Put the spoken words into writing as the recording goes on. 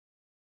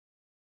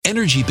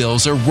energy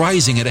bills are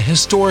rising at a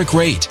historic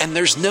rate, and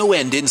there's no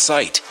end in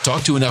sight.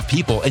 Talk to enough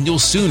people and you'll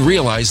soon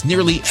realize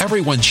nearly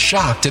everyone's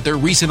shocked at their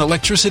recent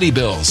electricity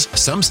bills.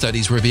 Some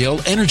studies reveal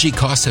energy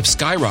costs have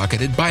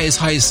skyrocketed by as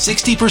high as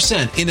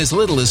 60% in as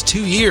little as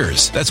 2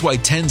 years. That's why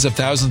tens of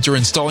thousands are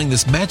installing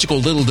this magical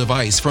little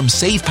device from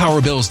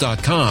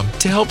SavePowerBills.com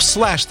to help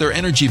slash their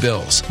energy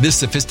bills. This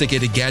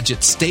sophisticated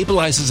gadget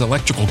stabilizes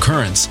electrical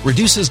currents,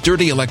 reduces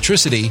dirty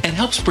electricity, and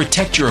helps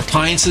protect your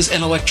appliances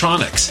and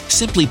electronics.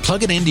 Simply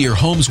plug it into your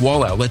home's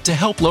wall outlet to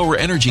help lower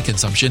energy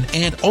consumption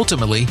and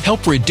ultimately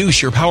help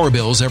reduce your power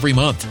bills every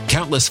month.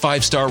 Countless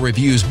 5-star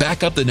reviews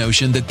back up the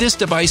notion that this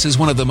device is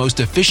one of the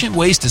most efficient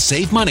ways to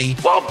save money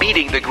while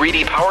beating the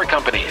greedy power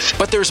companies.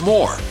 But there's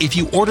more. If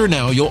you order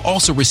now, you'll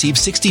also receive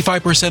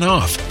 65%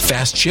 off,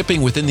 fast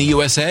shipping within the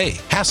USA,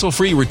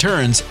 hassle-free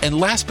returns, and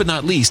last but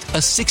not least, a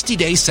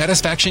 60-day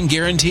satisfaction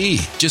guarantee.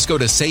 Just go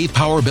to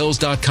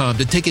SavePowerBills.com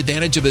to take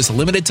advantage of this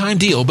limited time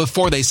deal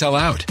before they sell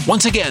out.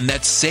 Once again,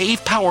 that's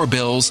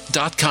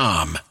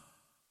SavePowerBills.com.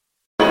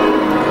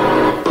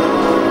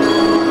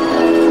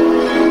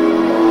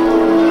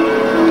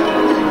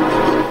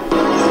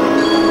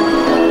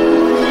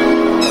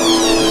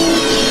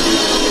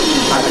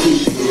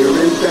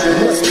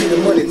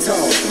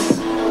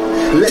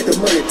 Let the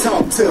money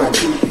talk to me. I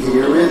keep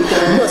hearing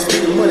that. Must be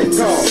the money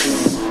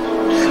talk.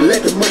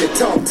 Let the money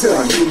talk to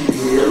me. I keep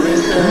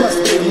hearing that. Must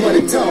be the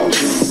money talk.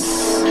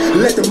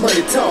 Let the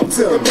money talk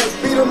to me. It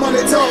must be the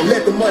money talk.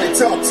 Let the money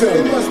talk to me.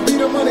 It must be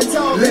the money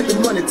talk. Let the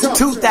money talk.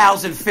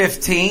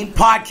 2015,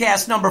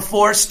 podcast number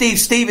 4. Steve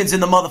Stevens in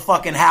the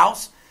motherfucking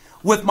house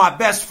with my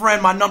best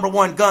friend, my number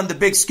one gun, the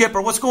Big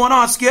Skipper. What's going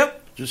on, Skip?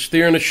 Just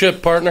steering the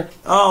ship, partner.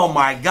 Oh,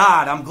 my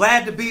God. I'm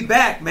glad to be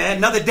back, man.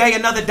 Another day,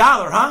 another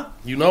dollar, huh?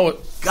 You know it.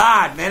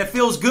 God, man, it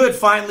feels good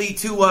finally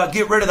to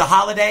get rid of the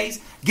holidays,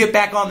 get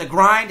back on the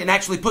grind, and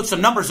actually put some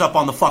numbers up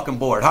on the fucking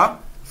board, huh?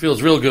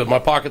 Feels real good. My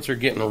pockets are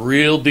getting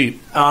real deep.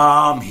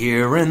 I'm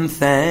hearing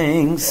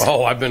things.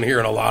 Oh, I've been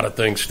hearing a lot of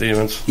things,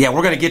 Stevens. Yeah,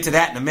 we're going to get to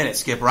that in a minute,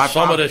 Skipper.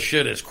 Some of this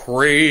shit is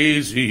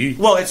crazy.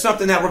 Well, it's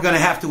something that we're going to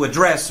have to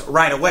address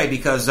right away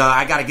because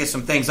I got to get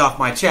some things off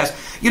my chest.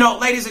 You know,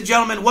 ladies and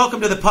gentlemen,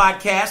 welcome to the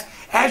podcast.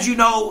 As you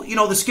know,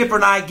 the Skipper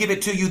and I give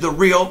it to you the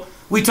real.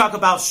 We talk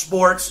about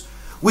sports.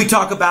 We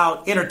talk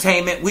about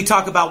entertainment. We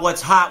talk about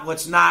what's hot,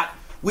 what's not.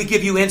 We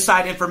give you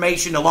inside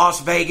information to Las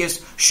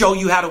Vegas, show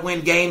you how to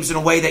win games in a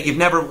way that you've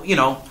never,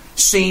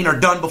 seen or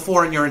done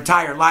before in your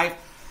entire life.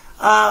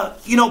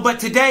 But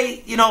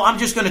today, I'm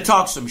just going to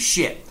talk some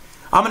shit.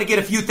 I'm going to get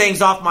a few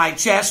things off my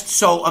chest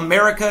so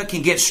America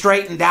can get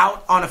straightened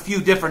out on a few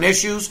different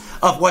issues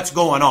of what's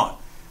going on.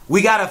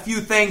 We got a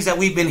few things that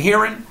we've been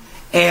hearing,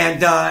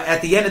 and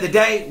at the end of the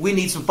day, we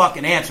need some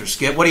fucking answers,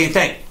 Skip. What do you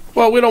think?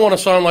 Well, we don't want to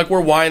sound like we're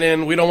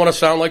whining. We don't want to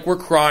sound like we're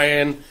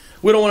crying.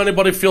 We don't want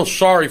anybody to feel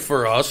sorry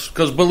for us,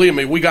 because believe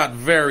me, we got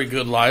very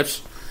good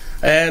lives.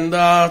 And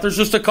there's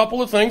just a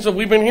couple of things that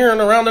we've been hearing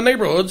around the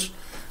neighborhoods,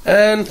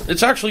 and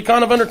it's actually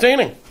kind of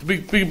entertaining, to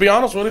be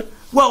honest with you.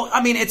 Well,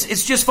 I mean,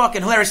 it's just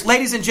fucking hilarious.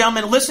 Ladies and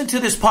gentlemen, listen to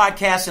this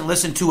podcast and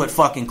listen to it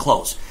fucking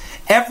close.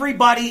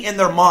 Everybody and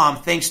their mom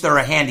thinks they're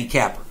a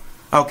handicapper,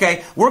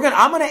 okay?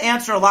 I'm gonna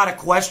answer a lot of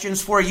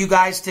questions for you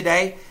guys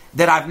today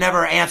that I've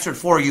never answered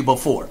for you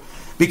before.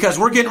 Because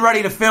we're getting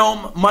ready to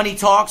film Money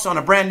Talks on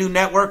a brand new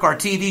network, our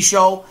TV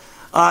show,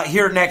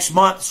 here next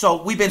month.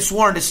 So we've been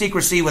sworn to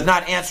secrecy with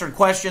not answering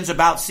questions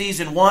about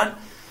season 1.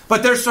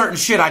 But there's certain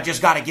shit I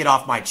just got to get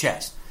off my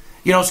chest.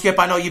 Skip,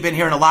 I know you've been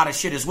hearing a lot of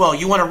shit as well.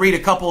 You want to read a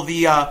couple of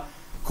the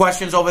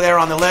questions over there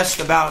on the list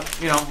about,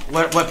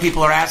 what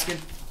people are asking?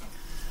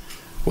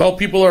 Well,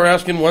 people are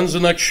asking, when's the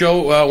next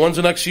show, when's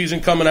the next season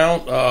coming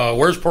out?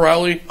 Where's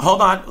Pirelli? Hold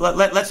on.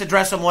 Let's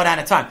address them one at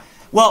a time.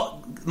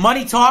 Well,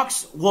 Money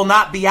Talks will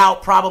not be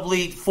out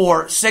probably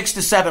for 6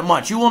 to 7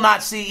 months. You will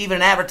not see even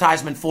an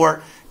advertisement for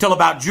it till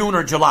about June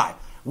or July.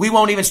 We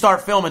won't even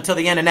start filming until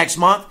the end of next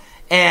month.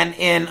 And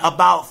in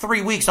about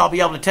 3 weeks, I'll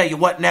be able to tell you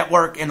what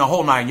network in the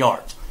whole 9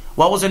 yards.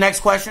 What was the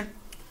next question?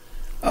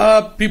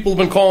 People have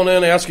been calling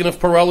in asking if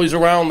Pirelli's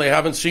around. They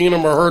haven't seen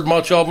him or heard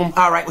much of him.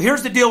 All right. Well,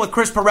 here's the deal with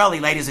Chris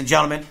Pirelli, ladies and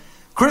gentlemen.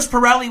 Chris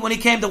Pirelli, when he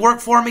came to work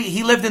for me,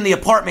 he lived in the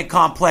apartment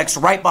complex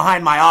right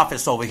behind my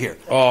office over here.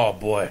 Oh,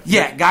 boy.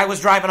 Yeah, guy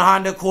was driving a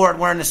Honda Accord,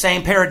 wearing the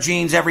same pair of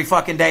jeans every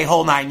fucking day,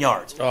 whole 9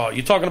 yards. Oh,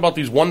 you talking about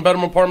these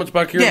one-bedroom apartments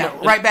back here? Yeah,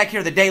 right back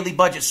here, the Daily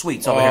Budget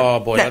Suites over here. Oh,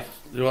 boy. Yeah.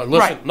 Listen,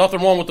 right.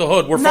 Nothing wrong with the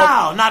hood. No,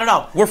 not at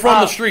all. We're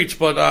from the streets,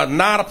 but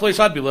not a place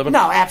I'd be living.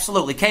 No,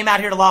 absolutely. Came out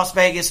here to Las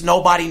Vegas.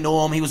 Nobody knew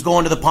him. He was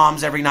going to the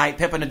Palms every night,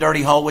 pimping a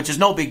dirty hoe, which is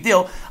no big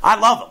deal. I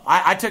love him.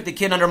 I took the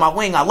kid under my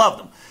wing. I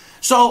loved him.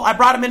 So I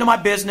brought him into my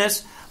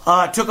business.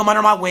 Took him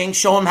under my wing,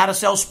 show him how to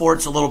sell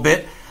sports a little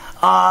bit.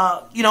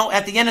 At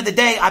the end of the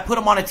day, I put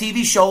him on a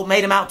TV show,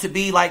 made him out to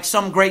be like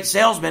some great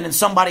salesman and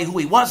somebody who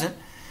he wasn't.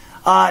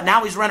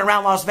 Now he's running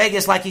around Las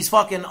Vegas like he's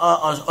fucking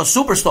a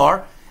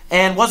superstar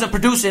and wasn't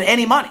producing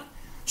any money.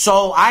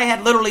 So I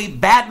had literally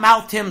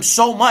bad-mouthed him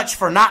so much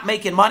for not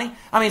making money.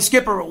 I mean,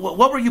 Skipper,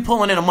 what were you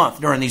pulling in a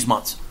month during these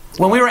months?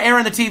 When we were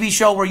airing the TV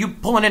show, were you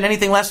pulling in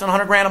anything less than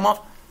 $100,000 a month?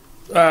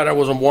 There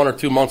wasn't 1 or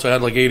 2 months I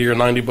had like 80 or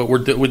 90, but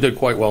we did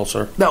quite well,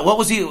 sir. No, what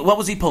was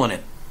he pulling in?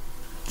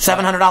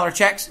 $700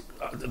 checks?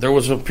 There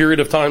was a period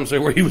of times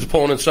where he was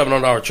pulling in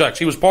 $700 checks.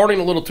 He was partying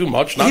a little too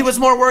much. He was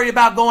more worried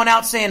about going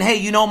out saying, hey,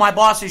 you know my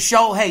boss's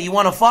show? Hey, you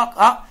want to fuck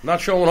up? Not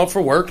showing up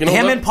for work.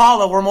 Him and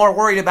Paula were more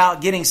worried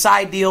about getting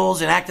side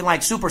deals and acting like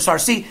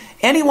superstars. See,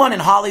 anyone in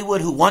Hollywood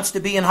who wants to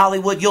be in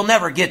Hollywood, you'll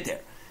never get there.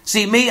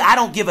 See, me, I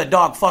don't give a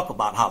dog fuck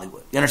about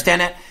Hollywood. You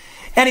understand that?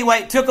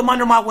 Anyway, took him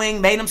under my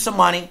wing, made him some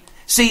money.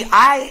 See,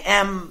 I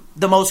am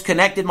the most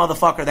connected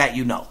motherfucker that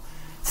you know.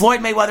 Floyd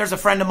Mayweather's a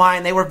friend of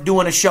mine. They were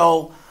doing a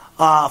show.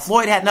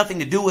 Floyd had nothing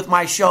to do with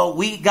my show.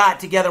 We got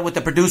together with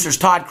the producers,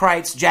 Todd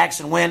Kreitz,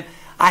 Jackson Wynn.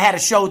 I had a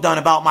show done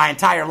about my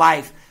entire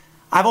life.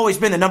 I've always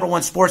been the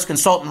 #1 sports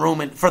consultant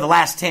room for the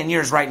last 10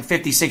 years, writing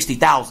 50,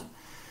 60,000.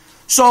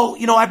 So,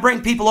 I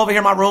bring people over here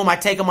in my room. I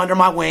take them under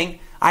my wing.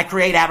 I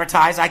create,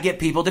 advertise. I get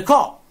people to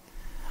call.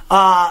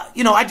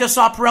 I just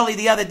saw Pirelli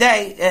the other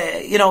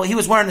day. He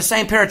was wearing the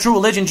same pair of True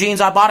Religion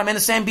jeans I bought him and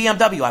the same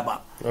BMW I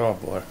bought. Oh,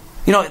 boy.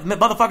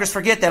 Motherfuckers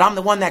forget that I'm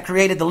the one that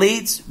created the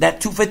leads, that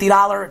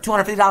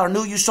 $250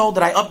 new you sold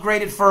that I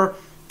upgraded for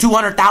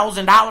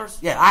 $200,000.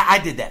 Yeah, I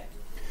did that.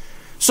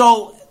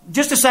 So,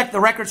 just to set the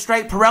record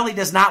straight, Pirelli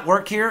does not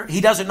work here.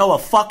 He doesn't know a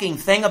fucking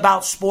thing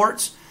about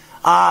sports.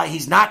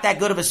 He's not that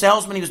good of a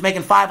salesman. He was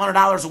making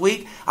 $500 a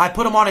week. I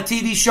put him on a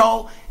TV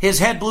show. His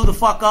head blew the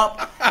fuck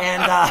up.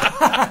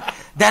 And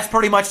that's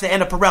pretty much the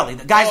end of Pirelli.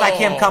 The guys like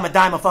him come a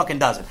dime a fucking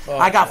dozen.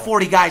 I got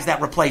 40 guys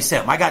that replace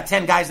him. I got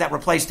 10 guys that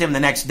replaced him the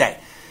next day.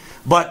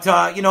 But,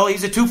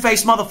 he's a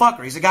two-faced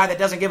motherfucker. He's a guy that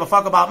doesn't give a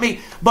fuck about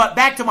me. But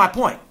back to my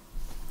point.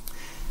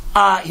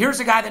 Here's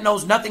a guy that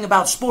knows nothing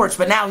about sports,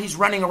 but now he's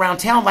running around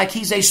town like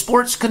he's a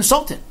sports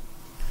consultant.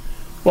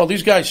 Well,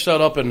 these guys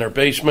set up in their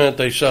basement.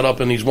 They set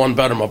up in these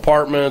one-bedroom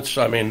apartments.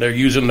 I mean, they're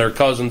using their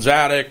cousin's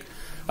attic.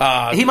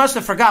 He must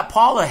have forgot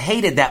Paula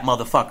hated that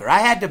motherfucker. I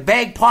had to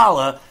beg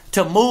Paula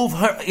to move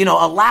her,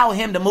 allow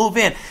him to move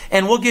in.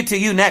 And we'll get to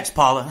you next,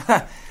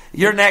 Paula.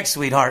 You're next,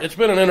 sweetheart. It's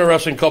been an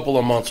interesting couple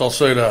of months, I'll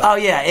say that. Oh,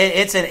 yeah.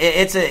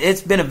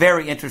 It's been a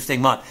very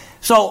interesting month.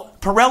 So,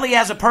 Pirelli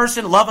as a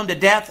person, love him to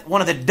death.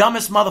 One of the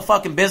dumbest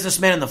motherfucking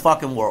businessmen in the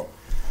fucking world.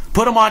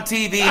 Put him on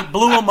TV,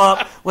 blew him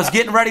up, was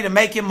getting ready to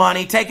make him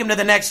money, take him to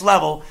the next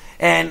level,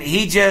 and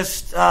he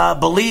just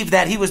believed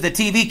that he was the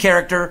TV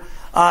character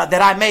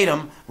that I made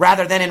him,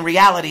 rather than in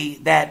reality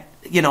that,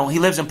 he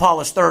lives in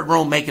Paula's third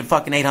room making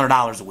fucking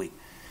 $800 a week.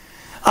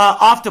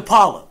 Off to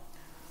Paula.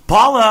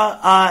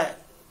 Paula,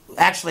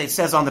 actually it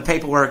says on the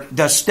paperwork,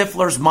 does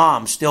Stifler's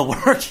mom still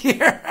work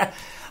here?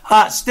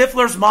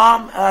 Stifler's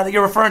mom that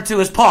you're referring to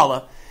is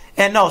Paula.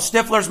 And no,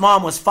 Stifler's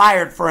mom was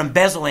fired for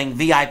embezzling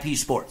VIP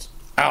Sports.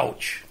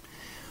 Ouch.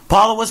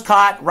 Paula was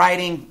caught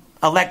writing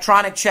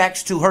electronic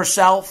checks to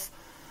herself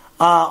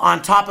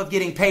on top of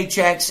getting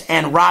paychecks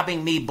and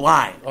robbing me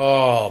blind.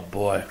 Oh,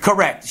 boy.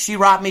 Correct. She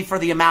robbed me for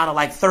the amount of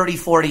like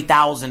 $30,000,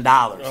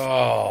 $40,000.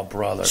 Oh,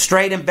 brother.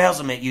 Straight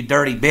embezzlement, you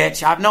dirty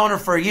bitch. I've known her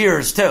for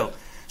years, too.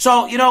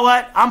 So, you know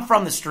what? I'm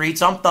from the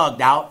streets. I'm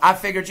thugged out. I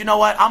figured, you know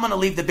what? I'm going to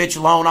leave the bitch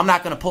alone. I'm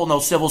not going to pull no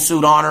civil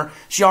suit on her.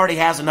 She already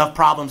has enough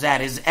problems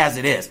as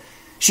it is.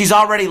 She's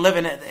already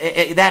living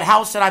in that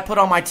house that I put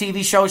on my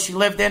TV show she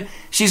lived in.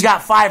 She's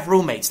got 5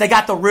 roommates. They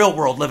got the real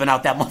world living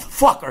out that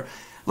motherfucker.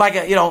 Like,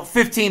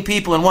 15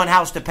 people in one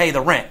house to pay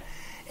the rent.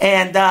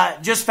 And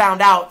just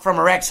found out from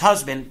her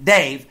ex-husband,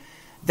 Dave,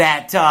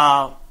 that,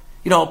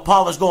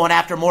 Paula's going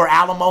after more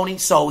alimony.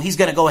 So he's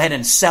going to go ahead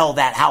and sell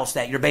that house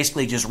that you're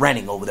basically just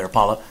renting over there,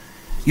 Paula.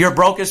 You're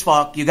broke as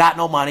fuck. You got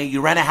no money. You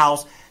rent a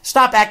house.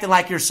 Stop acting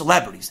like you're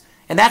celebrities.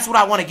 And that's what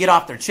I want to get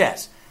off their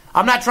chest.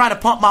 I'm not trying to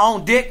pump my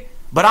own dick.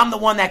 But I'm the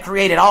one that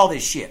created all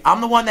this shit.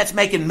 I'm the one that's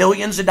making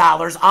millions of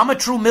dollars. I'm a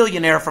true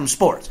millionaire from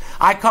sports.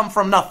 I come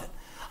from nothing.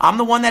 I'm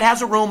the one that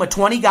has a room of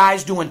 20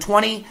 guys doing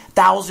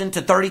 $20,000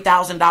 to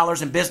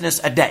 $30,000 in business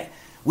a day.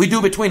 We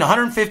do between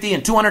 $150,000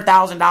 and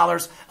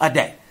 $200,000 a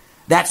day.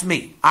 That's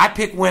me. I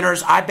pick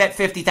winners. I bet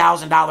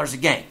 $50,000 a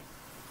game.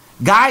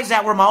 Guys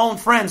that were my own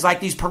friends, like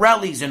these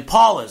Pirellis and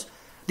Paulas,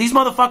 these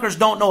motherfuckers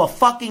don't know a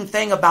fucking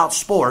thing about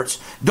sports,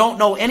 don't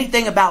know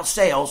anything about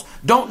sales,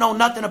 don't know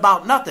nothing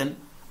about nothing.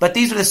 But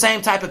these are the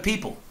same type of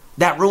people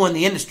that ruin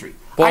the industry.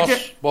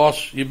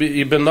 Boss, you've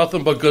been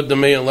nothing but good to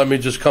me, and let me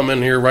just come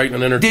in here right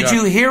and interject. Did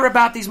you hear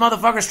about these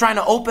motherfuckers trying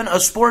to open a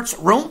sports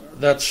room?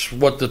 That's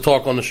what the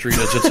talk on the street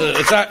is.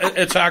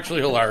 It's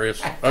actually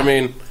hilarious. I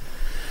mean,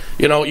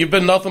 you've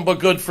been nothing but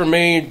good for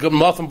me,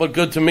 nothing but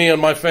good to me and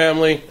my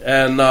family,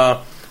 and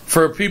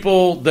for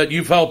people that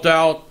you've helped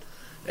out,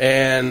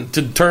 and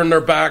to turn their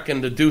back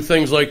and to do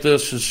things like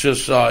this is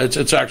just,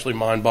 it's actually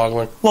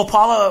mind-boggling. Well,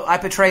 Paula, I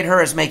portrayed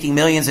her as making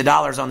millions of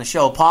dollars on the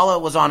show. Paula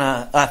was on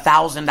a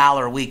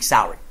 $1,000 a week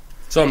salary.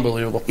 It's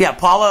unbelievable. Yeah,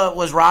 Paula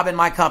was robbing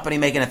my company,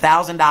 making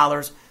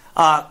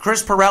 $1,000.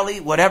 Chris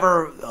Pirelli,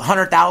 whatever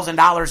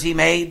 $100,000 he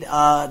made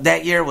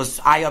that year,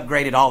 I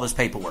upgraded all his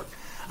paperwork.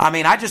 I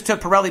mean, I just took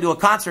Pirelli to a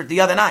concert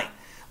the other night.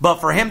 But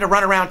for him to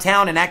run around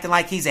town and acting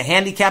like he's a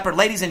handicapper,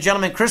 ladies and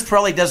gentlemen, Chris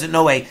Pirelli doesn't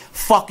know a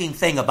fucking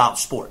thing about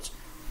sports.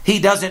 He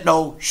doesn't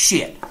know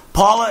shit.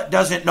 Paula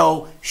doesn't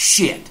know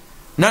shit.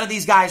 None of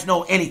these guys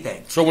know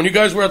anything. So when you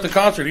guys were at the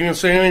concert, he didn't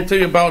say anything to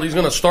you about he's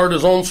going to start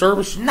his own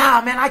service?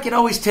 Nah, man, I could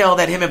always tell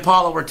that him and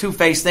Paula were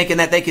two-faced, thinking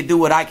that they could do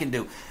what I can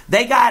do.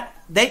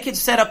 They could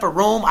set up a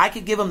room. I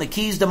could give them the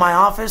keys to my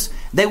office.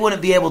 They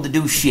wouldn't be able to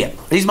do shit.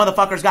 These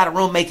motherfuckers got a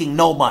room making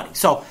no money.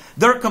 So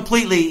they're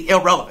completely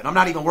irrelevant. I'm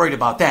not even worried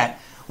about that.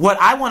 What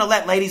I want to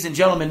let ladies and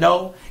gentlemen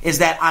know is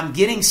that I'm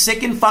getting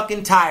sick and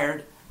fucking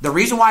tired. The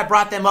reason why I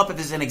brought them up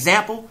as an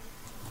example,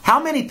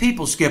 how many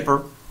people,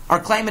 Skipper, are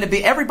claiming to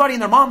be, everybody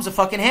and their mom's a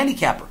fucking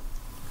handicapper?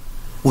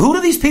 Well, who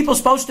are these people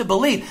supposed to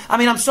believe? I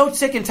mean, I'm so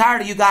sick and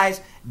tired of you guys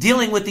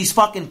dealing with these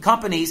fucking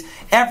companies.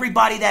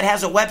 Everybody that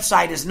has a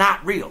website is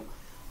not real.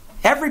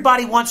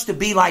 Everybody wants to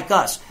be like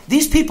us.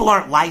 These people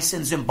aren't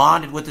licensed and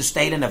bonded with the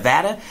state of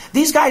Nevada.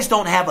 These guys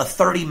don't have a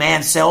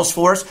 30-man sales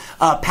force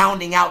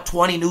pounding out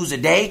 20 news a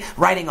day,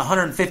 writing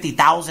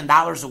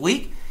 $150,000 a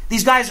week.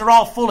 These guys are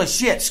all full of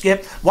shit,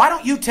 Skip. Why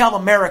don't you tell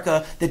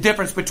America the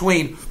difference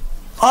between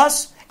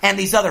us and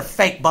these other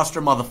fake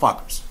buster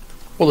motherfuckers?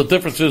 Well, the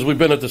difference is we've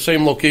been at the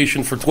same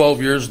location for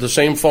 12 years, the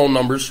same phone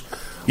numbers.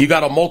 You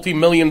got a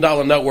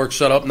multi-million-dollar network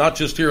set up, not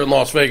just here in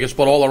Las Vegas,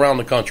 but all around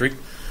the country.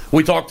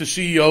 We talk to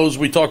CEOs,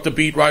 we talk to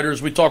beat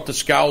writers, we talk to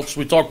scouts,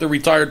 we talk to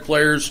retired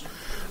players.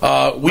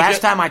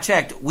 Last time I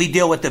checked, we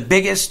deal with the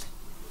biggest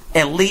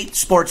elite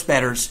sports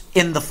bettors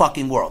in the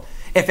fucking world.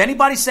 If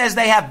anybody says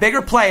they have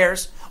bigger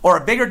players or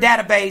a bigger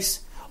database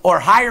or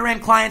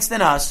higher-end clients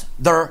than us,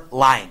 they're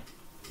lying.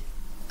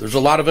 There's a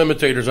lot of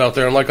imitators out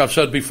there, and like I've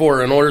said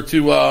before, in order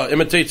to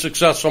imitate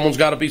success, someone's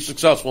got to be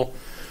successful.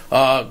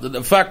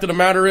 The fact of the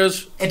matter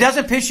is... It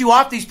doesn't piss you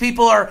off these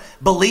people are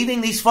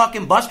believing these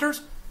fucking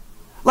busters?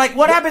 Like,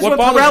 what happens when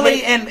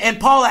Pirelli and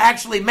Paula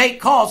actually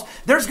make calls?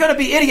 There's going to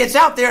be idiots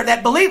out there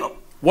that believe them.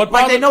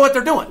 They know what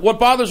they're doing. What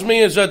bothers me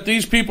is that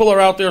these people are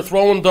out there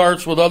throwing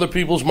darts with other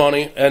people's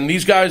money, and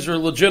these guys are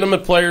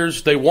legitimate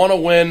players. They want to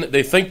win.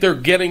 They think they're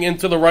getting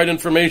into the right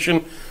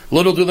information.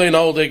 Little do they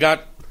know, they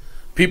got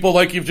people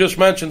like you've just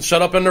mentioned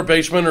set up in their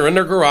basement or in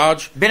their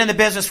garage. Been in the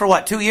business for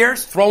what, 2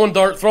 years? Throwing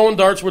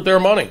darts with their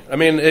money. I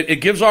mean,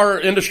 it gives our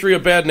industry a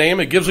bad name.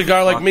 It gives a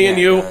guy like me and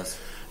you.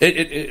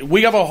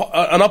 We have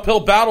an uphill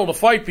battle to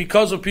fight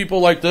because of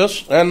people like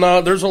this, and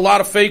there's a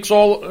lot of fakes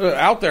all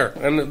out there,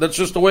 and that's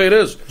just the way it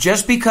is.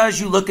 Just because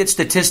you look at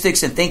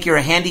statistics and think you're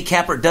a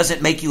handicapper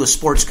doesn't make you a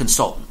sports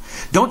consultant.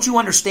 Don't you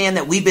understand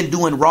that we've been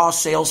doing raw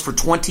sales for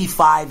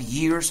 25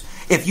 years?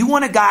 If you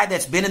want a guy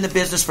that's been in the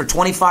business for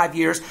 25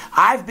 years,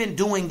 I've been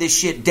doing this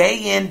shit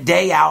day in,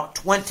 day out,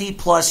 20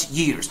 plus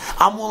years.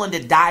 I'm willing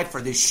to die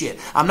for this shit.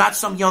 I'm not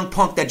some young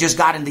punk that just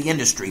got in the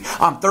industry.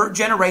 I'm third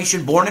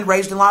generation, born and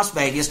raised in Las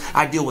Vegas.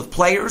 I deal with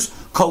players,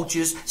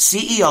 coaches,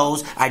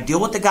 CEOs. I deal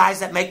with the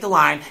guys that make the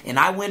line, and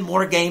I win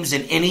more games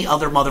than any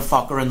other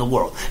motherfucker in the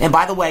world. And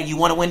by the way, you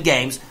want to win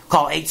games,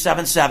 call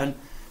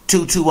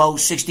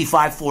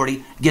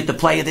 877-220-6540. Get the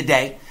play of the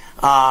day.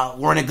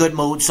 We're in a good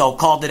mood, so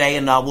call today,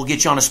 and we'll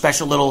get you on a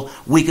special little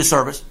week of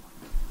service.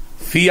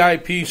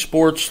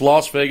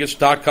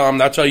 VIPSportsLasVegas.com.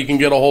 That's how you can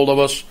get a hold of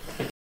us.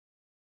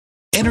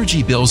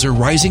 Energy bills are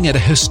rising at a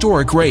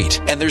historic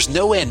rate, and there's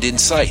no end in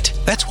sight.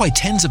 That's why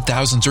tens of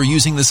thousands are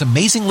using this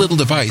amazing little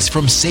device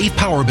from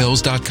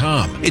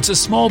SavePowerBills.com. It's a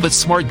small but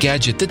smart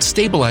gadget that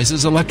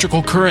stabilizes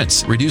electrical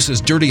currents,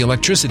 reduces dirty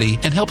electricity,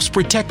 and helps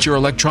protect your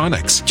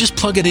electronics. Just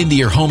plug it into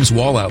your home's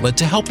wall outlet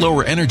to help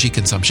lower energy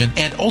consumption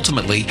and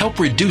ultimately help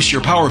reduce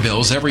your power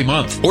bills every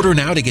month. Order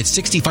now to get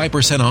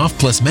 65% off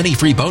plus many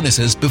free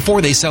bonuses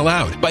before they sell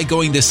out by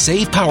going to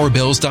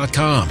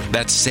SavePowerBills.com.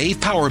 That's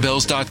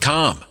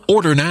SavePowerBills.com.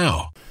 Order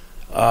now.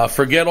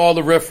 Forget all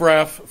the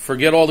riffraff.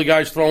 Forget all the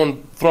guys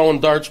throwing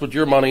darts with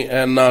your money,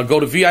 and go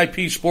to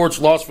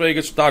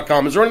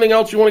VIPSportsLasVegas.com. Is there anything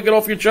else you want to get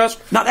off your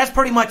chest? No, that's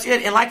pretty much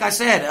it. And like I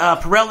said,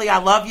 Pirelli, I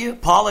love you.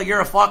 Paula,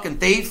 you're a fucking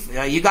thief.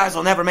 You guys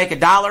will never make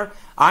 $1.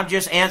 I'm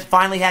just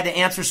finally had to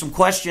answer some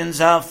questions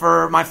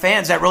for my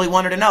fans that really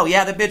wanted to know.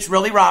 Yeah, the bitch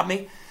really robbed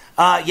me.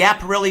 Yeah,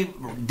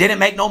 Pirelli didn't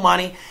make no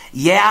money.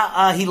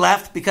 Yeah, he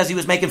left because he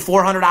was making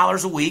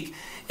 $400 a week.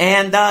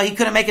 And he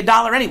couldn't make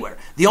 $1 anywhere.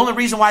 The only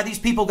reason why these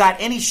people got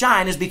any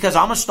shine is because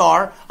I'm a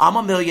star, I'm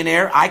a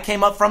millionaire, I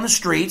came up from the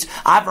streets,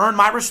 I've earned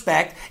my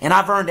respect, and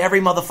I've earned every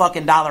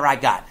motherfucking dollar I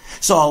got.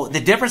 So the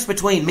difference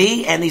between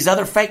me and these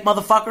other fake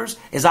motherfuckers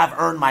is I've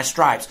earned my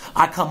stripes.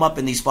 I come up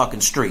in these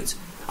fucking streets.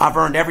 I've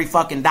earned every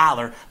fucking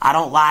dollar. I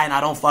don't lie and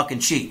I don't fucking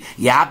cheat.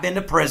 Yeah, I've been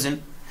to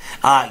prison.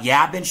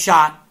 Yeah, I've been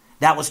shot.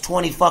 That was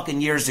 20 fucking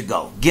years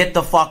ago. Get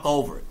the fuck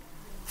over it.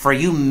 For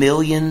you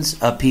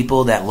millions of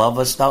people that love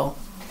us, though,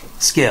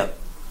 Skip,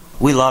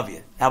 we love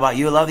you. How about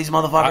you? Love these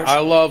motherfuckers?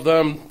 I love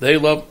them.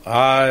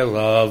 I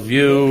love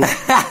you.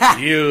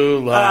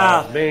 You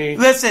love me.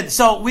 Listen,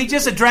 so we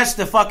just addressed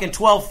the fucking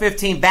 12,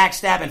 15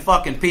 backstabbing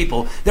fucking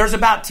people. There's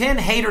about 10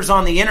 haters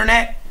on the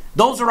internet.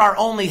 Those are our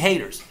only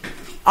haters.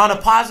 On a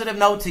positive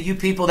note to you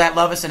people that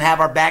love us and have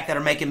our back that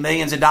are making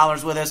millions of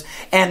dollars with us,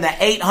 and the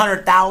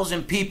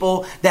 800,000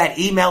 people that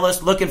email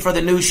us looking for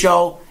the new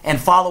show and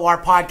follow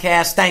our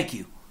podcast, thank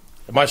you.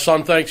 My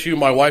son thanks you.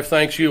 My wife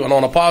thanks you. And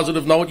on a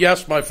positive note,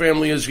 yes, my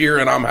family is here,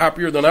 and I'm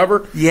happier than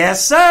ever.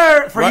 Yes,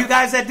 sir. For Right. you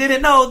guys that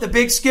didn't know, the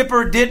big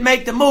Skipper did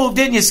make the move,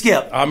 didn't you,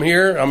 Skip? I'm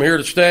here. I'm here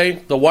to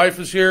stay. The wife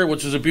is here,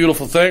 which is a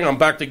beautiful thing. I'm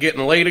back to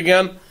getting late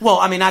again. Well,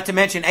 I mean, not to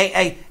mention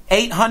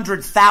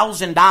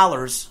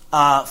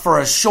 $800,000 for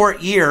a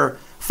short year,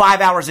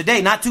 5 hours a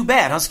day. Not too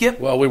bad, huh, Skip?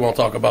 Well, we won't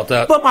talk about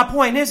that. But my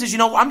point is,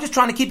 I'm just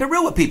trying to keep it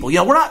real with people.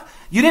 You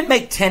didn't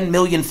make $10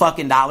 million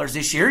fucking dollars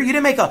this year. You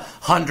didn't make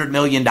 $100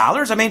 million.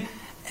 I mean,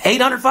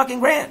 800 fucking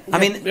grand. I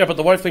mean, yeah, but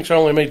the wife thinks I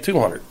only made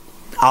 200.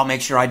 I'll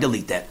make sure I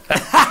delete that.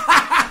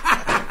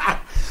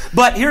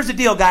 But here's the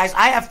deal, guys.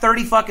 I have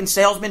 30 fucking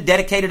salesmen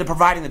dedicated to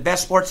providing the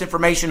best sports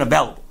information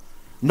available.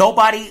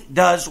 Nobody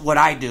does what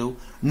I do.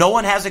 No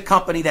one has a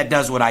company that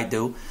does what I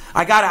do.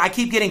 I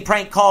keep getting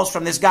prank calls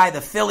from this guy,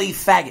 the Philly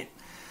faggot.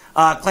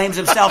 Claims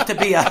himself to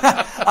be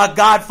a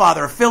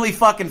godfather, a Philly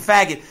fucking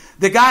faggot.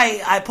 The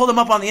guy, I pulled him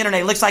up on the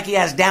internet, looks like he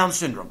has Down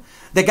syndrome.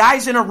 The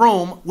guy's in a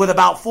room with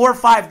about 4 or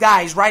 5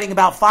 guys writing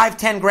about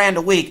 5-10 grand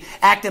a week,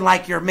 acting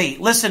like you're me.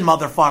 Listen,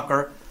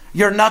 motherfucker,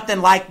 you're nothing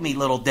like me,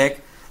 little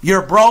dick.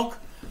 You're broke.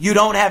 You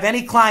don't have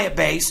any client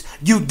base.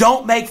 You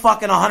don't make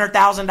fucking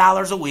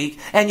 $100,000 a week,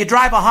 and you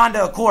drive a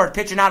Honda Accord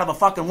pitching out of a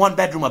fucking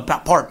 1-bedroom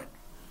apartment.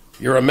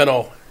 You're a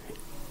minnow.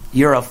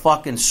 You're a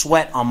fucking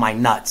sweat on my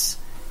nuts.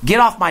 Get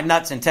off my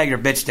nuts and tell your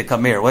bitch to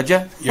come here, would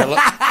you?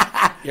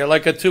 You're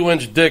like a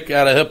 2-inch dick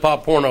out of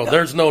hip-hop porno.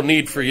 There's no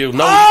need for you.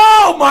 No.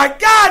 Oh, my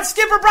God.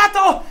 Skipper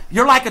Brato.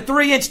 You're like a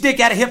 3-inch dick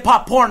out of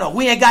hip-hop porno.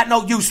 We ain't got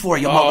no use for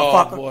you,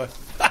 motherfucker. Boy.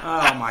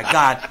 Oh, my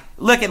God.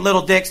 Look at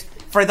little dicks.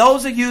 For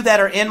those of you that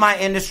are in my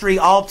industry,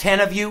 all 10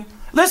 of you,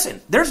 listen,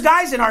 there's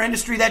guys in our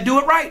industry that do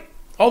it right.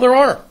 Oh, there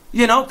are.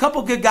 A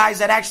couple good guys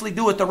that actually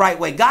do it the right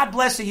way. God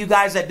bless you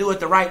guys that do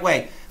it the right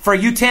way. For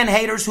you 10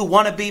 haters who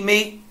want to be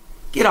me,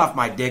 get off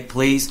my dick,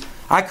 please.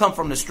 I come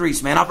from the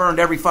streets, man. I've earned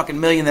every fucking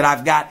million that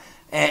I've got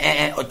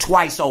and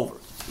twice over.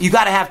 You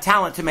got to have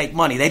talent to make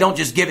money. They don't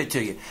just give it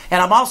to you.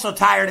 And I'm also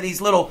tired of these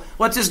little,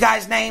 what's this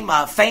guy's name?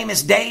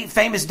 Famous Dave,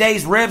 Famous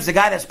Dave's Ribs, the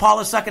guy that's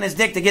Paula sucking his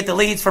dick to get the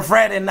leads for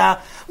Fred and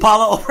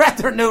Paula over at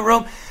their new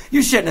room.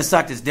 You shouldn't have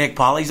sucked his dick,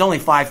 Paula. He's only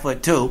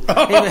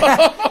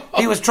 5'2".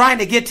 He was trying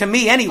to get to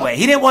me anyway.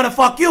 He didn't want to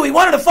fuck you. He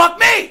wanted to fuck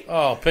me.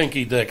 Oh,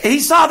 pinky dick. He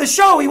saw the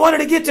show. He wanted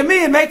to get to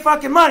me and make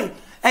fucking money.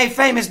 Hey,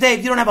 Famous Dave,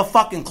 you don't have a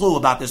fucking clue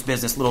about this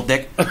business, little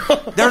dick.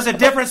 There's a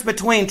difference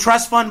between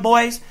trust fund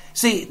boys.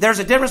 See, there's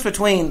a difference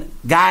between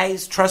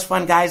guys, trust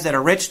fund guys that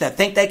are rich that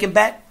think they can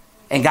bet,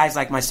 and guys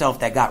like myself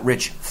that got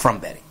rich from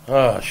betting.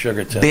 Oh,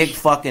 sugar tits. Big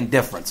fucking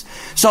difference.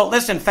 So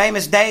listen,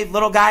 Famous Dave,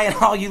 little guy, and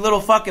all you little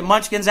fucking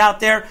munchkins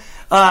out there,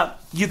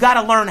 you got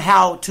to learn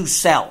how to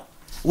sell.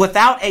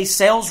 Without a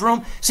sales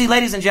room, see,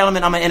 ladies and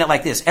gentlemen, I'm going to end it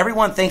like this.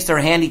 Everyone thinks they're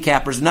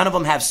handicappers. None of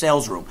them have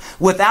sales room.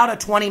 Without a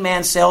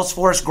 20-man sales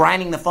force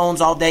grinding the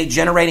phones all day,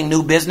 generating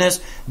new business,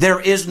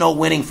 there is no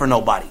winning for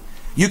nobody.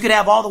 You could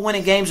have all the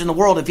winning games in the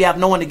world if you have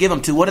no one to give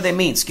them to. What do they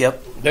mean,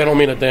 Skip? They don't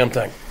mean a damn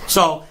thing.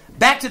 So,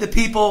 back to the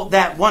people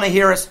that want to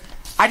hear us.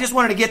 I just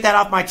wanted to get that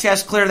off my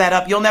chest, clear that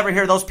up. You'll never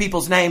hear those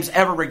people's names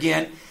ever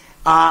again.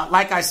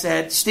 Like I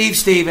said, Steve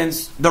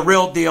Stevens, the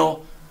real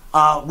deal.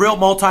 Real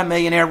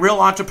multimillionaire, real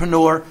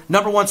entrepreneur,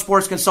 #1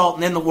 sports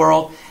consultant in the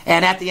world,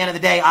 and at the end of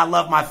the day, I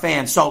love my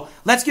fans. So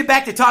let's get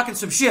back to talking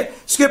some shit.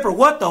 Skipper,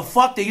 what the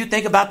fuck do you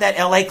think about that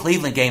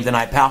LA-Cleveland game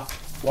tonight, pal?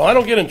 Well, I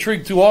don't get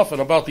intrigued too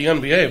often about the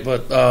NBA,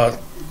 but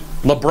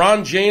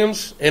LeBron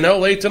James in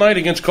LA tonight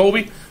against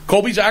Kobe.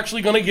 Kobe's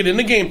actually going to get in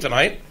the game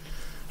tonight.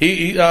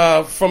 He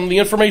from the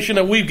information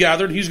that we've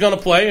gathered, he's going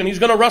to play, and he's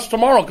going to rest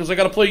tomorrow because they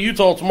got to play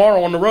Utah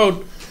tomorrow on the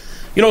road.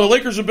 The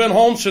Lakers have been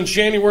home since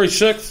January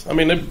 6th. I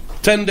mean, they've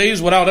 10 days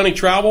without any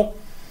travel.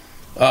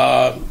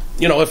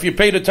 If you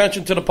paid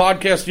attention to the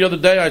podcast the other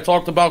day, I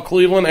talked about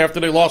Cleveland after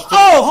they lost to...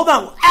 Oh, hold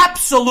on.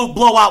 Absolute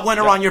blowout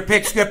winner on your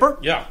pick, Skipper.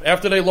 Yeah,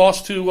 after they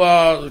lost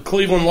to...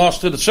 Cleveland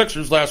lost to the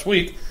Sixers last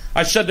week,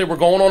 I said they were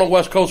going on a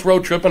West Coast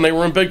road trip and they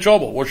were in big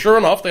trouble. Well, sure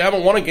enough, they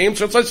haven't won a game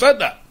since I said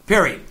that.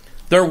 Period.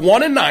 They're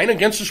 1-9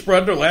 against the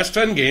spread their last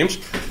 10 games.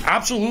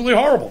 Absolutely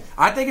horrible.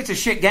 I think it's a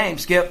shit game,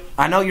 Skip.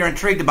 I know you're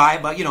intrigued by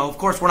it, but, of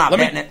course, we're not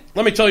betting it.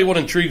 Let me tell you what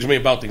intrigues me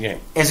about the game.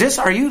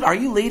 Are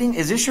you leading?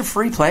 Is this your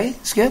free play,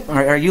 Skip?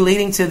 Are you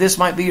leading to this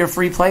might be your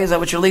free play? Is that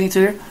what you're leading to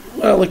here?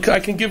 Well,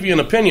 I can give you an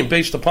opinion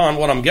based upon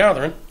what I'm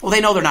gathering. Well,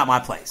 they know they're not my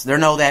plays. They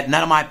know that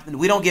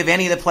we don't give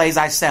any of the plays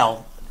I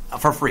sell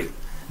for free.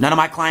 None of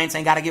my clients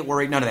ain't got to get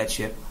worried. None of that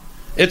shit.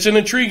 It's an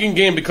intriguing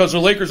game because the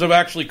Lakers have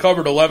actually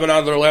covered 11 out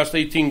of their last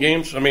 18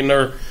 games. I mean,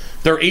 they're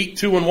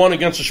 8-2-1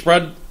 against the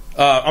spread.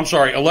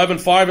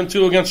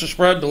 11-5-2 against the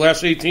spread the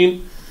last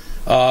 18.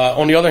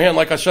 On the other hand,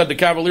 like I said, the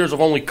Cavaliers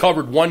have only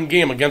covered one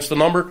game against the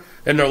number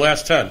in their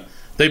last 10.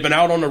 They've been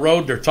out on the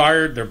road. They're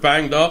tired. They're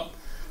banged up.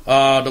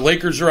 The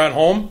Lakers are at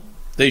home.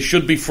 They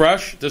should be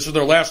fresh. This is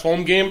their last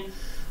home game.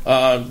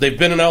 They've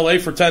been in L.A.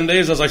 for 10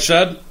 days, as I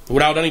said,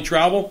 without any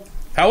travel.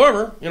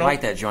 However,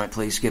 Light that joint,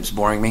 please. Skip's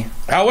boring me.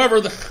 However,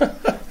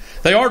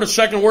 they are the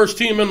second worst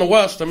team in the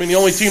West. I mean, the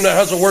only team that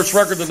has a worse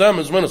record than them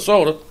is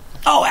Minnesota.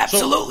 Oh,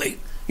 absolutely.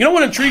 So,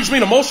 what intrigues me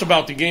the most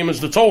about the game is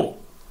the total.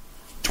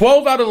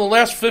 12 out of the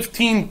last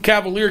 15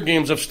 Cavalier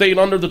games have stayed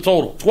under the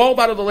total. 12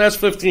 out of the last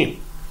 15.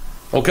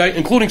 Okay?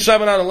 Including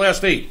 7 out of the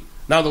last 8.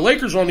 Now, the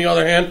Lakers, on the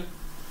other hand,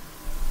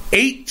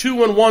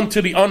 8-2-1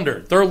 to the under.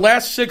 Their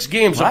last 6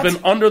 games have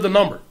been under the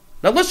number.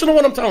 Now, listen to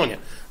what I'm telling you.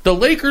 The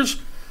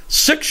Lakers,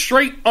 6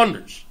 straight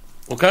unders.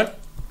 Okay?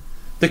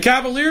 The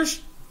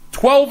Cavaliers,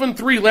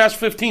 12-3 last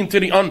 15 to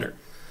the under.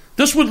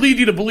 This would lead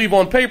you to believe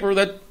on paper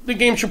that the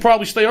game should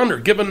probably stay under,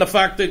 given the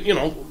fact that,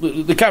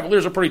 the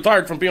Cavaliers are pretty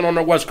tired from being on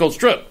their West Coast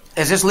trip.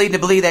 Is this leading to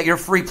believe that your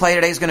free play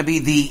today is going to be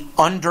the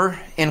under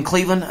in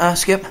Cleveland,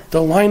 Skip?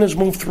 The line has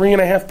moved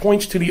 3.5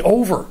 points to the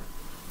over.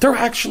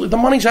 The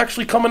money's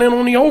actually coming in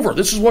on the over.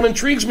 This is what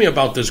intrigues me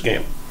about this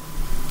game.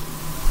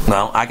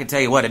 Well, I can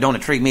tell you what, it don't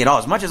intrigue me at all.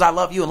 As much as I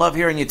love you and love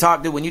hearing you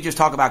talk, dude, when you just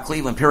talk about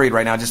Cleveland, period,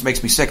 right now, it just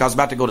makes me sick. I was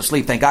about to go to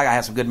sleep. Thank God I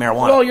had some good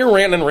marijuana. Well, you're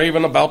ranting and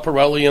raving about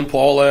Pirelli and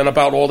Paula and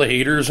about all the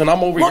haters, and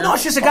I'm over here. Well, no,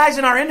 it's just the guys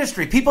in our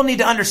industry. People need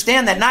to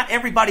understand that not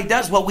everybody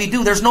does what we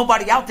do. There's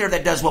nobody out there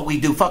that does what we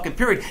do, fucking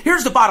period.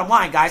 Here's the bottom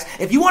line, guys.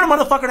 If you want a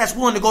motherfucker that's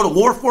willing to go to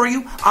war for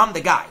you, I'm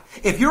the guy.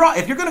 If you're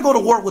going to go to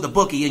war with a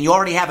bookie and you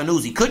already have an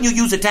Uzi, couldn't you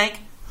use a tank?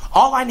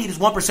 All I need is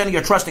 1% of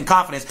your trust and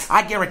confidence.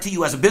 I guarantee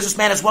you, as a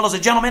businessman as well as a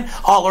gentleman,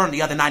 I'll earn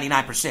the other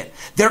 99%.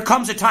 There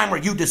comes a time where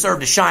you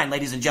deserve to shine,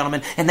 ladies and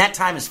gentlemen, and that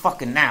time is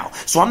fucking now.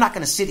 So I'm not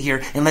going to sit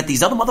here and let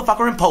these other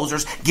motherfucker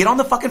imposers get on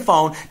the fucking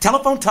phone,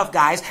 telephone tough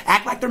guys,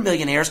 act like they're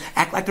millionaires,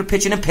 act like they're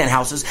pitching in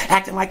penthouses,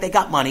 acting like they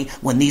got money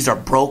when these are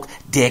broke,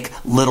 dick,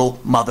 little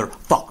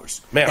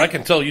motherfuckers. Man, I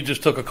can tell you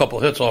just took a couple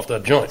hits off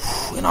that joint.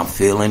 And I'm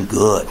feeling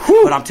good.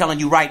 But I'm telling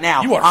you right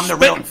now, I'm the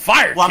real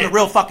fire. Well, I'm the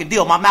real fucking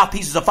deal. My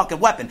mouthpiece is a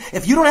fucking weapon.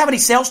 If you don't have any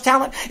sales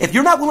talent, if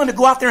you're not willing to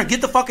go out there and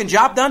get the fucking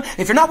job done,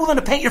 if you're not willing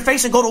to paint your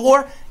face and go to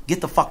war,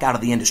 get the fuck out of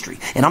the industry.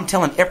 And I'm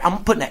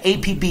putting an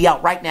APB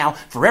out right now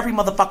for every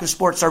motherfucking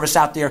sports service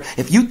out there.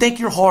 If you think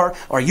you're hard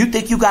or you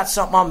think you got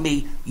something on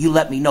me, you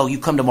let me know. You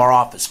come to our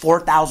office.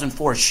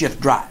 4004 Shift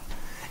Drive.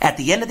 At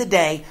the end of the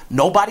day,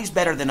 nobody's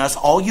better than us.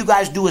 All you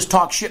guys do is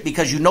talk shit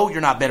because you know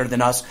you're not better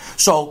than us.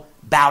 So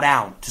bow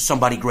down to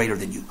somebody greater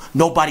than you.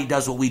 Nobody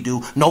does what we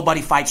do.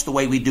 Nobody fights the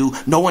way we do.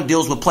 No one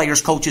deals with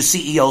players, coaches,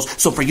 CEOs.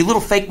 So for you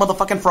little fake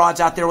motherfucking frauds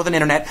out there with an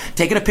internet,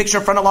 taking a picture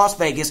in front of Las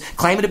Vegas,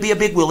 claiming to be a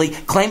big Willie,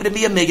 claiming to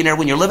be a millionaire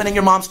when you're living in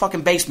your mom's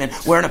fucking basement,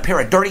 wearing a pair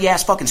of dirty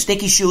ass fucking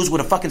stinky shoes with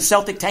a fucking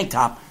Celtic tank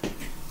top,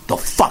 the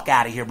fuck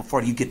out of here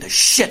before you get the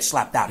shit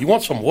slapped out of you. You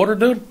want some water,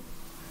 dude?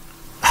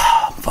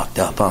 I'm fucked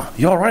up, huh?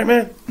 You all right,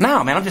 man?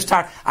 No, man, I'm just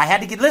tired. I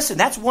had to listen,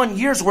 that's 1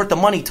 year's worth of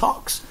money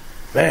talks.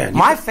 Man,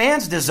 my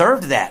fans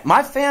deserved that.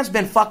 My fans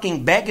been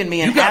fucking begging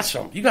me and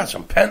you got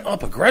some pent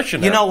up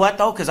aggression. You know what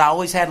though? Because I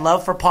always had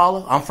love for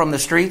Paula. I'm from the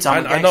streets.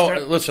 I'm a gangster. I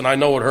know. Listen, I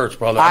know it hurts,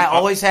 brother. I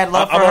always had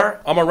love for her.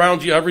 I'm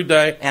around you every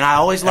day, and I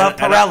always loved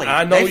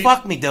Pirelli. They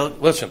fucked me, dude.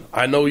 Listen,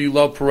 I know you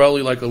love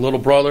Pirelli like a little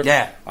brother.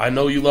 Yeah. I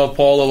know you love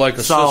Paula like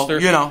a sister.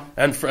 You know,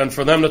 and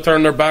for them to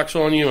turn their backs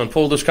on you and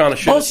pull this kind of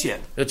shit, bullshit.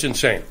 It's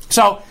insane.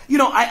 So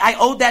I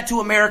owed that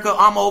to America.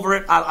 I'm over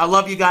it. I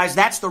love you guys.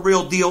 That's the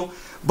real deal.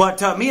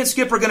 But me and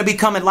Skip are going to be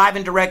coming live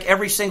and direct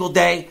every single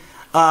day,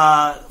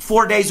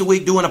 4 days a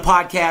week doing a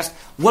podcast.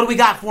 What do we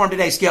got for him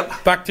today, Skip?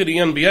 Back to the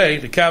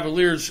NBA. The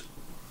Cavaliers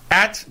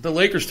at the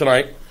Lakers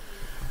tonight.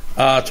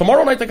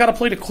 Tomorrow night they got to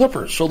play the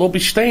Clippers, so they'll be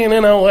staying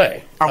in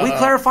L.A. Are we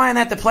clarifying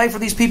that the play for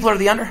these people are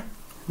the under?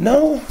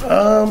 No,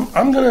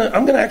 I'm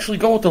gonna actually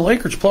go with the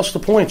Lakers plus the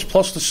points,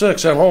 plus the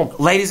 6 at home.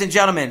 Ladies and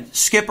gentlemen,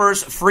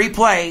 Skipper's free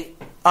play.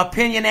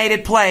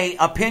 Opinionated play,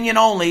 opinion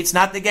only, it's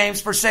not the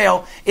games for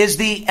sale, is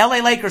the LA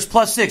Lakers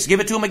plus 6. Give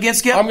it to him again,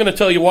 Skip. I'm going to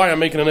tell you why I'm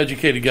making an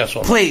educated guess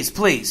on it.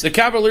 Please. The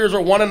Cavaliers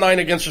are 1-9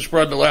 against the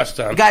spread the last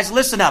time. Guys,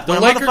 listen up.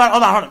 Hold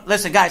on.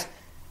 Listen, guys.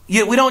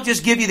 We don't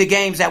just give you the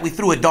games that we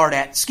threw a dart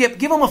at. Skip,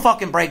 give them a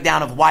fucking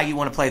breakdown of why you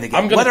want to play the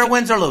game, whether it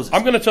wins or loses.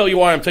 I'm going to tell you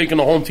why I'm taking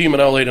the home team in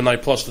LA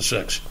tonight plus the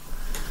 6.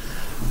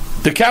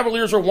 The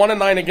Cavaliers are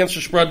 1-9 against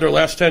the spread their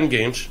last 10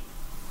 games.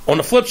 On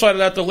the flip side of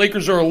that, the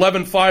Lakers are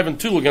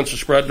 11-5-2 against the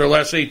spread their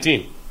last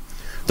 18.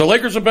 The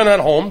Lakers have been at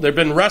home. They've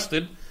been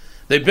rested.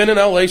 They've been in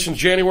L.A. since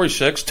January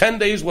 6th, 10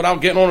 days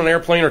without getting on an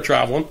airplane or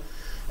traveling.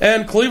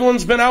 And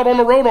Cleveland's been out on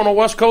the road on a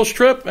West Coast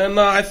trip, and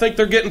I think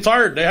they're getting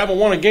tired. They haven't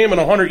won a game in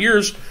 100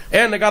 years,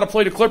 and they got to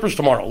play the Clippers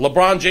tomorrow.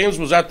 LeBron James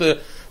was at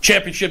the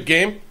championship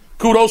game.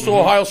 Kudos to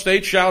Ohio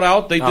State. Shout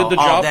out. They did the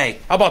job. Day.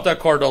 How about that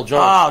Cardell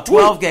Jones?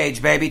 12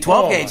 gauge, baby.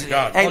 12 gauge. My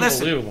God. Hey,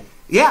 unbelievable. Listen.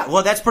 Yeah,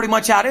 well, that's pretty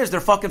much how it is. They're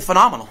fucking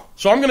phenomenal.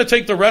 So I'm going to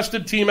take the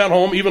rested team at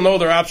home, even though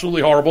they're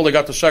absolutely horrible. They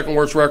got the second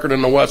worst record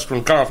in the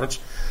Western Conference.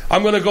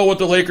 I'm going to go with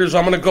the Lakers.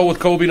 I'm going to go with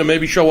Kobe to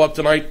maybe show up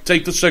tonight,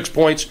 take the 6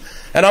 points.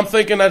 And I'm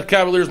thinking that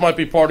Cavaliers might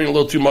be partying a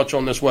little too much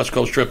on this West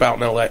Coast trip out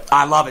in L.A.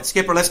 I love it.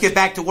 Skipper, let's get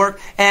back to work.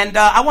 And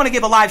I want to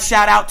give a live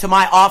shout-out to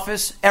my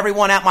office,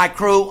 everyone at my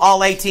crew,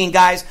 all 18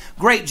 guys.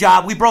 Great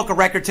job. We broke a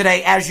record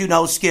today, as you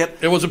know,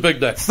 Skip. It was a big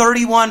day.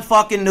 31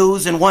 fucking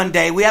news in one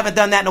day. We haven't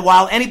done that in a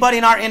while. Anybody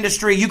in our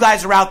industry, you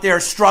guys are out there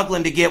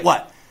struggling to get,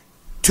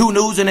 2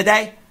 news in a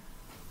day?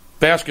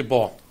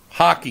 Basketball.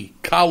 hockey,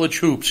 college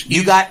hoops.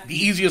 You got the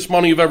easiest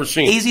money you've ever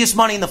seen. Easiest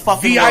money in the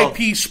fucking world.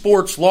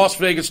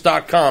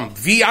 VIPSportsLasVegas.com.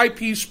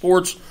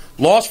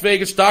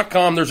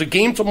 VIPSportsLasVegas.com. There's a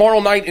game tomorrow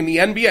night in the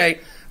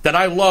NBA that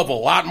I love a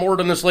lot more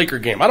than this Laker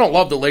game. I don't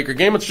love the Laker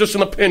game. It's just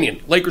an opinion.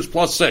 Lakers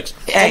 +6.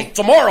 Hey.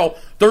 Tomorrow,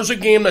 there's a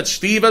game that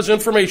Steve has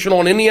information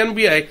on in the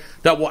NBA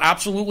that will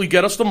absolutely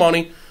get us the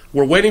money.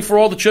 We're waiting for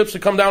all the chips to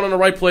come down in the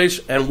right place,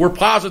 and we're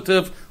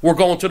positive we're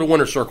going to the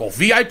winner's circle.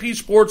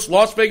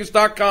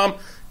 VIPSportsLasVegas.com.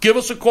 Give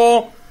us a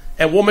call,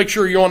 and we'll make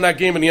sure you're on that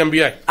game in the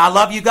NBA. I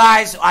love you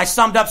guys. I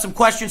summed up some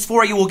questions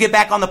for you. We'll get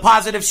back on the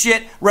positive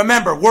shit.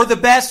 Remember, we're the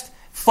best.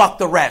 Fuck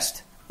the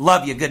rest.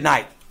 Love you. Good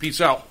night.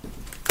 Peace out.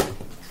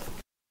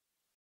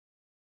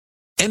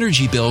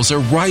 Energy bills are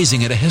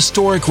rising at a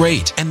historic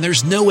rate, and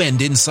there's no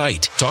end in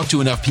sight. Talk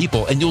to enough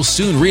people, and you'll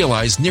soon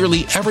realize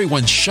nearly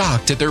everyone's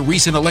shocked at their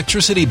recent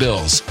electricity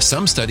bills.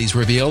 Some studies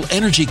reveal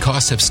energy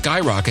costs have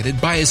skyrocketed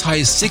by as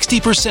high as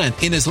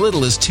 60% in as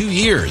little as 2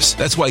 years.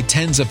 That's why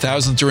tens of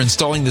thousands are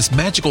installing this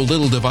magical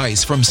little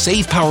device from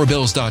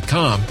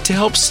SavePowerBills.com to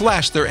help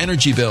slash their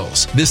energy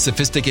bills. This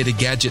sophisticated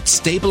gadget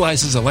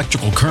stabilizes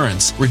electrical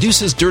currents,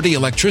 reduces dirty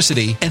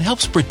electricity, and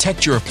helps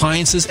protect your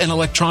appliances and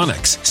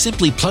electronics.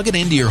 Simply plug it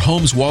into your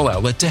home's wall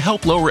outlet to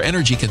help lower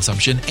energy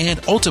consumption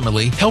and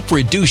ultimately help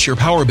reduce your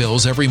power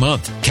bills every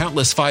month.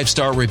 Countless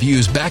 5-star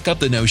reviews back up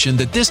the notion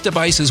that this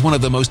device is one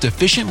of the most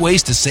efficient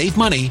ways to save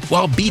money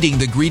while beating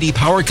the greedy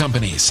power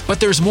companies. But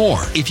there's more.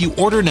 If you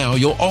order now,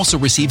 you'll also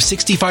receive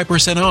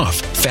 65% off,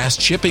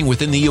 fast shipping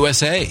within the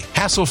USA,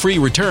 hassle-free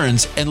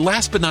returns, and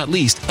last but not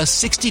least, a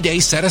 60-day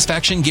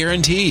satisfaction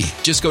guarantee.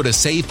 Just go to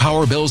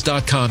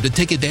SavePowerBills.com to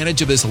take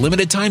advantage of this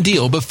limited time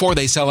deal before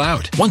they sell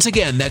out. Once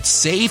again,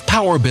 that's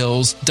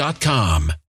SavePowerBills.com.